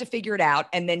 And you have to figure it out.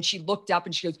 And then she looked up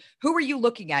and she goes, who are you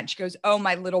looking at? And she goes, oh,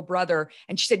 my little brother.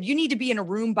 And she said, you need to be in a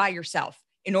room by yourself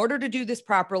in order to do this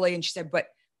properly. And she said, but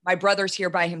my brother's here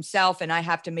by himself and I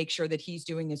have to make sure that he's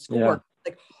doing his schoolwork.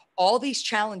 Like all these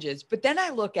challenges. But then I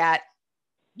look at,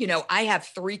 you know, I have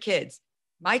 3 kids.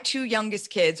 My 2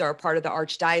 youngest kids are a part of the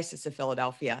Archdiocese of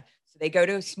Philadelphia. So they go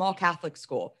to a small Catholic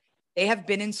school. They have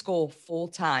been in school full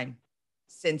time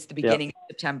since the beginning of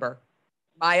September.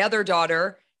 My other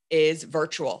daughter is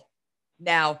virtual.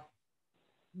 Now,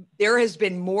 there has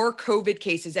been more COVID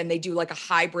cases, and they do like a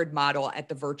hybrid model at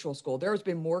the virtual school. There has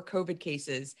been more COVID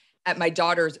cases at my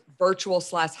daughter's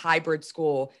virtual/hybrid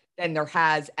school than there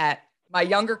has at my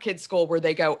younger kids' school, where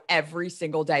they go every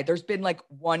single day. There's been like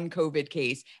 1 COVID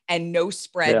case and no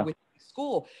spread within the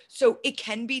school. So it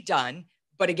can be done.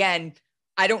 But again,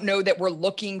 I don't know that we're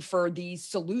looking for these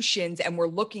solutions, and we're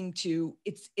looking to,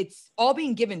 it's all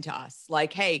being given to us.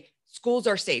 Like, hey, schools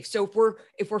are safe. So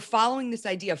if we're following this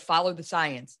idea of follow the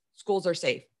science, schools are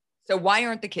safe. So why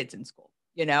aren't the kids in school?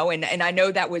 You know, and I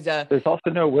know that was there's also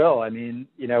no will. I mean,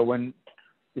 you know, when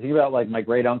you think about like my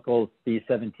great uncle's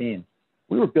B-17,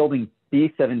 we were building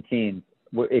B-17.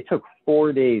 It took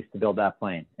 4 days to build that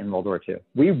plane in World War II.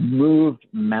 We moved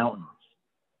mountains.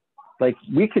 Like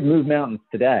we could move mountains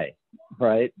today,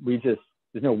 right? There's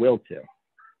no will to.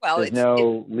 Well, there's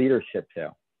no leadership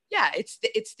to. Yeah, it's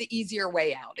the easier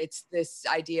way out. It's this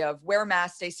idea of wear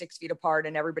masks, stay 6 feet apart,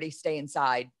 and everybody stay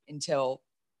inside until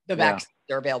the vaccines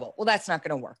are available. Well, that's not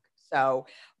going to work. So,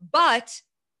 but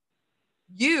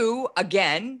you,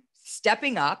 again,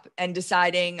 stepping up and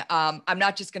deciding, I'm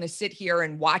not just going to sit here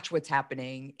and watch what's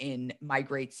happening in my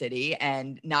great city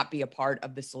and not be a part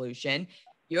of the solution.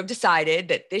 You have decided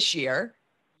that this year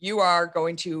you are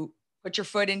going to put your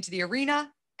foot into the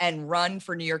arena and run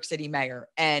for New York City mayor.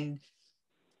 And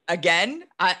again,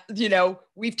 you know,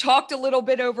 we've talked a little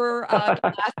bit over the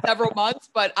last several months,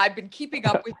 but I've been keeping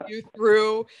up with you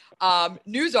through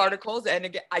news articles. And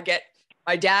again,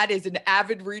 my dad is an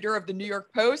avid reader of the New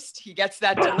York Post. He gets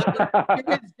that delivered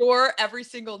to his door every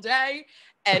single day.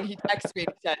 And he texts me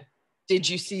and said, did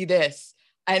you see this?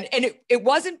 And it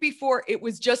wasn't before, it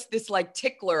was just this like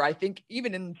tickler, I think,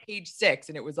 even in page 6.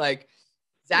 And it was like,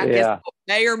 Zach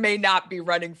may or may not be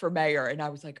running for mayor. And I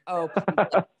was like, oh,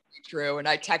 please, true. And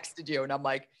I texted you and I'm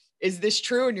like, is this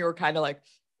true? And you were kind of like,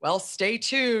 well, stay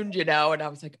tuned, you know? And I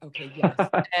was like, okay, yes.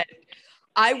 And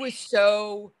I was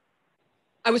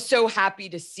so happy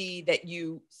to see that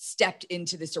you stepped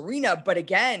into this arena. But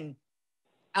again,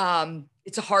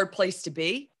 it's a hard place to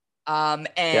be.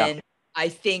 And I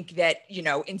think that, you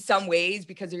know, in some ways,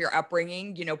 because of your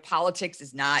upbringing, you know, politics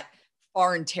is not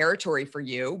foreign territory for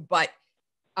you. But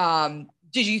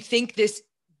did you think this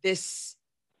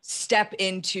step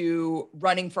into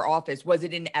running for office, was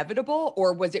it inevitable,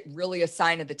 or was it really a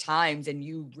sign of the times and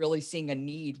you really seeing a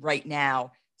need right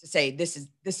now to say, this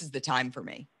is the time for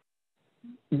me?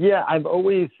 Yeah, I've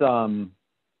always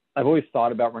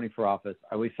thought about running for office.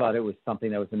 I always thought it was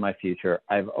something that was in my future.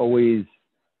 I've always,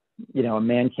 you know, a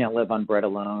man can't live on bread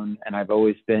alone. And I've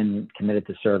always been committed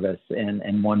to service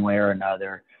in one way or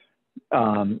another.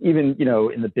 Even, you know,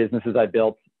 in the businesses I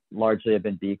built, largely have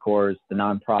been B Corps, the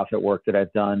nonprofit work that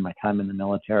I've done, my time in the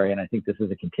military, and I think this is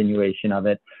a continuation of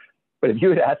it. But if you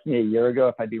had asked me a year ago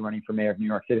if I'd be running for mayor of New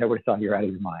York City, I would have thought you're out of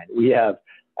your mind.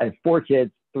 I have 4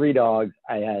 kids, 3 dogs,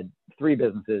 I had 3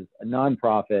 businesses, a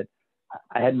nonprofit.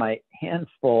 I had my hands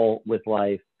full with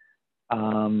life.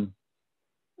 But,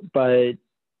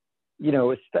 you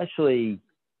know, especially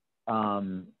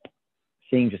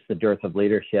seeing just the dearth of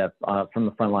leadership from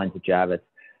the front lines of Javits,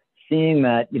 seeing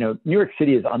that, you know, New York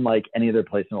City is unlike any other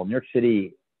place in the world. New York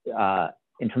City,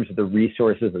 in terms of the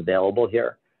resources available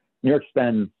here, New York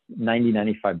spends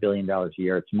 $95 billion a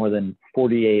year. It's more than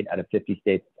 48 out of 50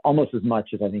 states, almost as much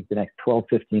as I think the next 12,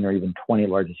 15, or even 20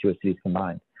 largest US cities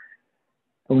combined.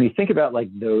 When we think about like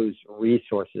those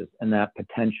resources and that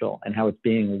potential and how it's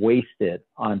being wasted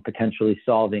on potentially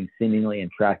solving seemingly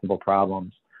intractable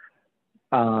problems,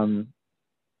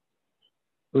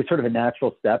 it was sort of a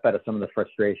natural step out of some of the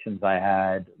frustrations I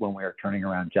had when we were turning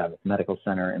around Javits Medical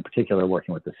Center, in particular,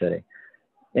 working with the city,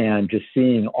 and just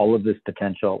seeing all of this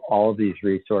potential, all of these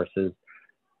resources.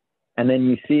 And then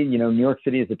you see, you know, New York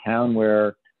City is a town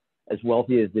where, as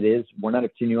wealthy as it is, 1 out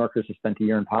of 2 New Yorkers have spent a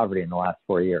year in poverty in the last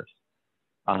 4 years.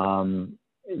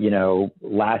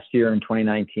 Last year in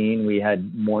 2019, we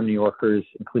had more New Yorkers,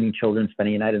 including children,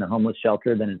 spending a night in a homeless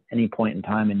shelter than at any point in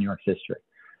time in New York's history.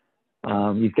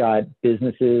 You've got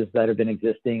businesses that have been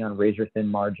existing on razor-thin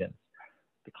margins.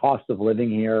 The cost of living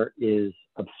here is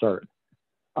absurd.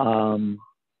 And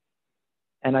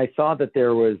I saw that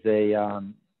there was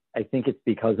I think it's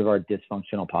because of our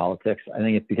dysfunctional politics. I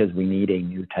think it's because we need a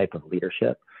new type of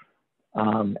leadership.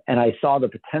 And I saw the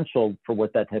potential for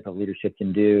what that type of leadership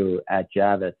can do at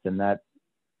Javits, and that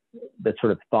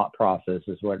sort of thought process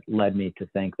is what led me to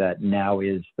think that now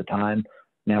is the time,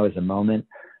 now is the moment.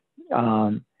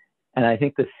 And I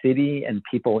think the city and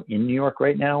people in New York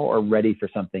right now are ready for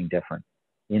something different.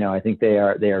 I think they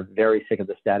are very sick of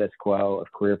the status quo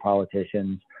of career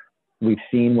politicians. We've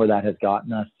seen where that has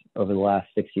gotten us over the last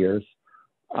 6 years.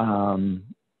 And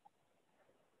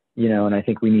I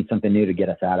think we need something new to get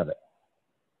us out of it.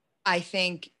 I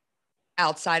think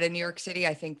outside of New York City,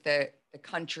 I think the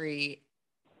country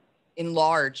in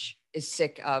large is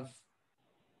sick of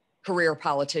career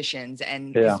politicians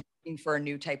and is looking for a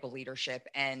new type of leadership.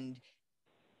 And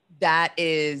that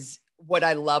is what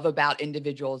I love about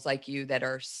individuals like you that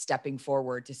are stepping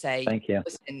forward to say, thank you.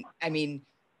 Listen, I mean,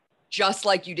 just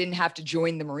like you didn't have to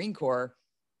join the Marine Corps,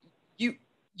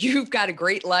 you've got a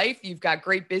great life. You've got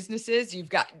great businesses. You've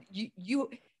got,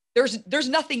 there's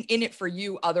nothing in it for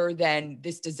you other than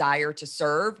this desire to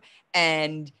serve.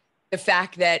 And the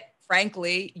fact that,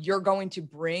 frankly, you're going to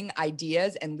bring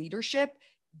ideas and leadership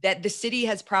that the city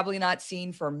has probably not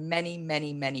seen for many,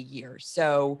 many, many years.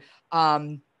 So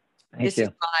this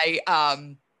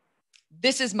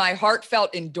is my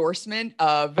heartfelt endorsement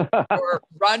of your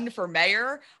run for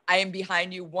mayor. I am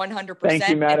behind you 100%. Thank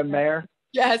you, Madam Mayor.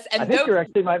 Yes. And I think you're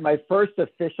actually my first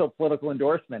official political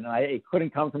endorsement, and it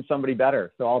couldn't come from somebody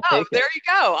better. So I'll take it. There you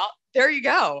go. There you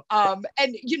go.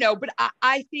 And, but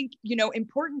I think,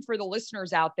 important for the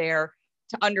listeners out there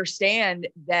to understand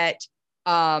that,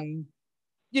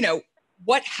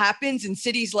 what happens in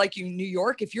cities like New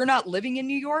York, if you're not living in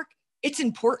New York, it's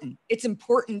important. It's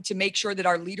important to make sure that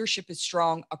our leadership is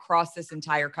strong across this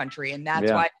entire country. And that's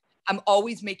why I'm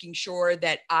always making sure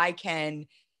that I can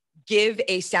give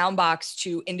a soundbox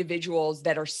to individuals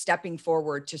that are stepping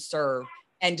forward to serve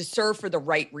and to serve for the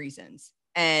right reasons.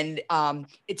 And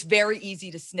it's very easy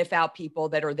to sniff out people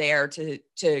that are there to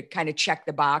kind of check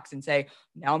the box and say,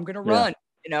 now I'm going to run.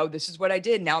 This is what I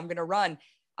did. Now I'm going to run.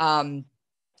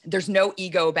 There's no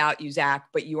ego about you, Zach,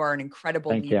 but you are an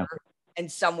incredible leader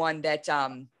and someone that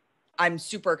I'm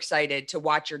super excited to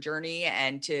watch your journey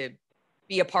and to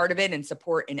be a part of it and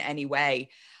support in any way.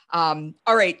 All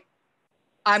right.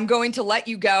 I'm going to let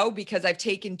you go because I've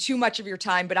taken too much of your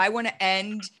time, but I want to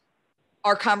end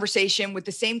our conversation with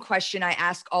the same question I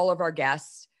ask all of our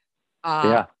guests.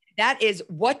 That is,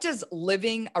 what does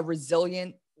living a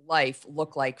resilient life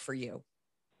look like for you?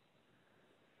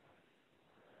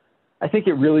 I think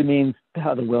it really means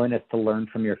the willingness to learn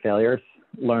from your failures,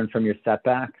 learn from your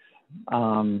setbacks,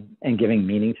 and giving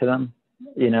meaning to them.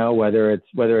 Whether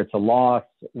it's a loss,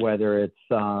 whether it's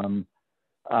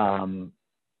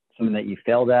something that you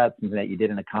failed at, something that you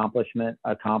didn't accomplish.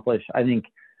 I think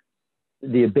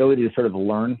the ability to sort of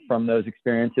learn from those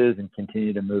experiences and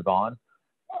continue to move on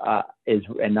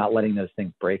and not letting those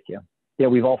things break you. Yeah,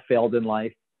 we've all failed in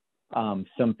life.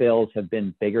 Some failures have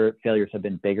been bigger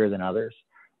than others.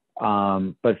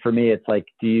 But for me, it's like,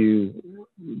 do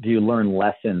you learn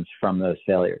lessons from those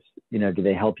failures? Do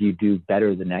they help you do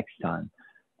better the next time?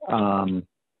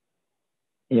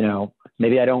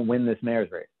 Maybe I don't win this mayor's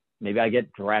race. Maybe I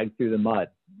get dragged through the mud,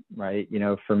 right?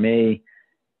 For me,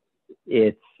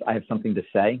 I have something to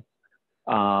say,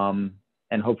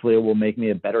 and hopefully it will make me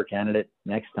a better candidate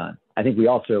next time. I think we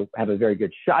also have a very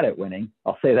good shot at winning.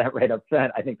 I'll say that right up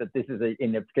front. I think that this is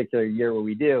in a particular year where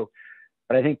we do.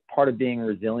 But I think part of being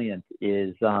resilient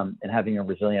is, and having a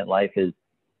resilient life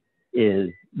is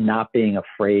not being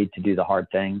afraid to do the hard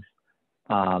things,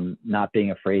 not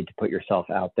being afraid to put yourself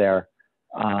out there,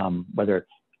 whether it's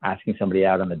asking somebody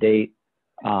out on a date,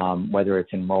 whether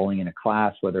it's enrolling in a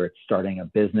class, whether it's starting a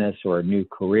business or a new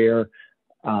career.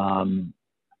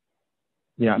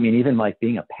 Even like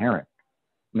being a parent.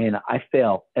 I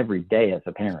fail every day as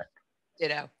a parent.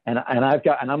 Ditto. And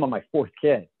I'm on my fourth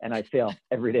kid and I fail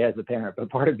every day as a parent. But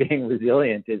part of being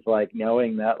resilient is like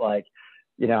knowing that I'm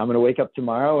going to wake up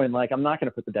tomorrow and I'm not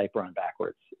going to put the diaper on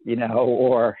backwards,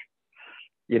 or,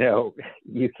 you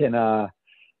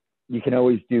can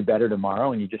always do better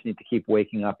tomorrow, and you just need to keep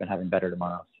waking up and having better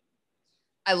tomorrows.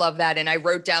 I love that. And I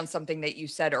wrote down something that you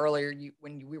said earlier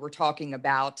when we were talking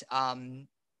about,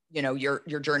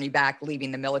 your journey back,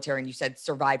 leaving the military, and you said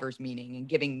survivor's meaning and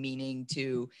giving meaning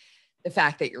to the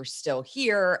fact that you're still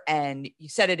here. And you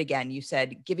said it again, you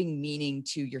said giving meaning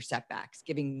to your setbacks,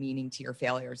 giving meaning to your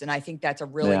failures. And I think that's a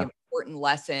really important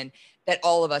lesson that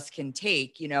all of us can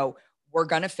take. You know, we're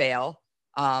going to fail.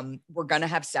 We're going to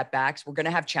have setbacks. We're going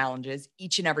to have challenges,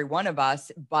 each and every one of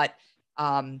us. But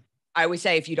I always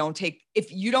say, if you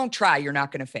don't try, you're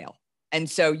not going to fail. And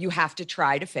so you have to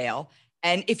try to fail.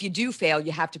 And if you do fail,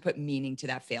 you have to put meaning to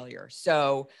that failure.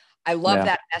 So I love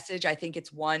that message. I think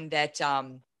it's one that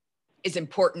is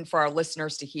important for our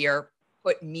listeners to hear.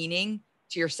 Put meaning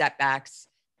to your setbacks.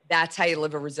 That's how you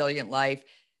live a resilient life.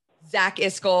 Zach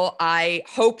Iscol, I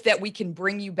hope that we can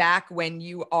bring you back when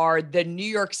you are the New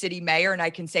York City mayor, and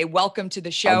I can say welcome to the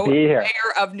show. I'll be here.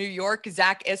 Mayor of New York,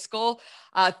 Zach Iscol.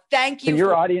 Thank you. Can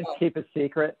your audience keep a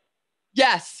secret?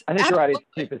 Yes. I think your audience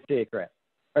keep a secret.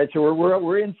 All right, so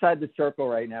we're inside the circle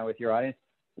right now with your audience.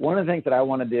 One of the things that I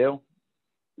want to do,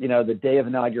 you know, the day of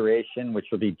inauguration, which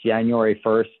will be January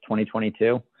 1st,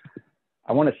 2022,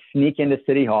 I want to sneak into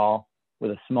City Hall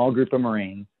with a small group of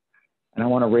Marines, and I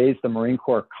want to raise the Marine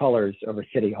Corps colors over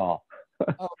City Hall.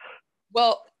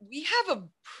 Well, we have a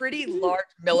pretty large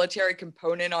military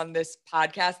component on this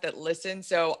podcast that listens,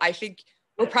 so I think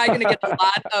we're probably going to get a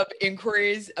lot of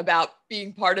inquiries about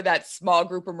being part of that small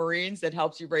group of Marines that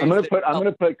helps you raise. I'm going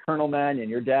to put Colonel Manion,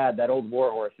 your dad, that old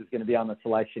warhorse, is going to be on the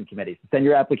selection committee. Send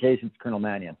your applications to Colonel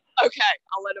Manion. Okay,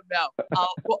 I'll let him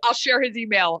know. I'll share his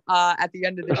email at the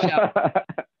end of the show.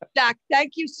 Zach,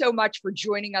 thank you so much for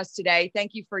joining us today.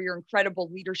 Thank you for your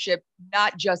incredible leadership,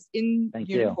 not just in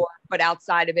uniform, but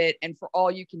outside of it, and for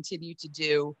all you continue to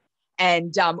do.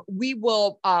 And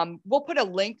we'll put a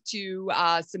link to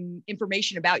some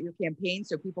information about your campaign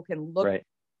so people can look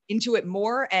into it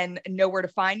more and know where to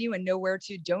find you and know where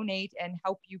to donate and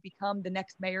help you become the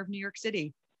next mayor of New York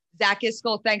City. Zach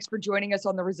Iscol, thanks for joining us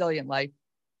on The Resilient Life.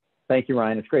 Thank you,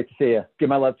 Ryan. It's great to see you. Give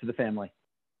my love to the family.